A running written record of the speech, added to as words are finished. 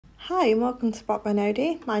Hi and welcome to Blackburn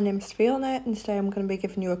Audi. My name is Fiona and today I'm going to be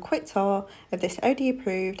giving you a quick tour of this Audi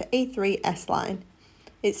approved A3 S-Line.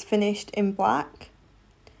 It's finished in black,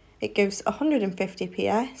 it gives 150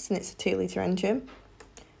 PS and it's a 2-litre engine,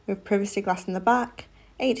 with privacy glass in the back,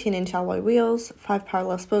 18-inch alloy wheels, 5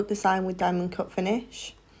 parallel spoke design with diamond cut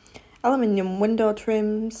finish, aluminium window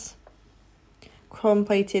trims, chrome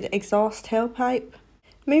plated exhaust tailpipe.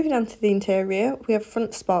 Moving on to the interior, we have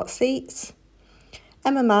front sport seats,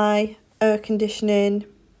 MMI, air conditioning,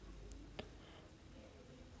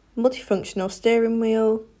 multifunctional steering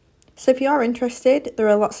wheel. So if you are interested, there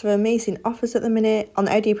are lots of amazing offers at the minute on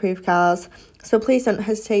Audi approved cars, so please don't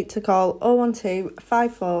hesitate to call 012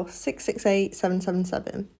 54 668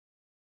 777.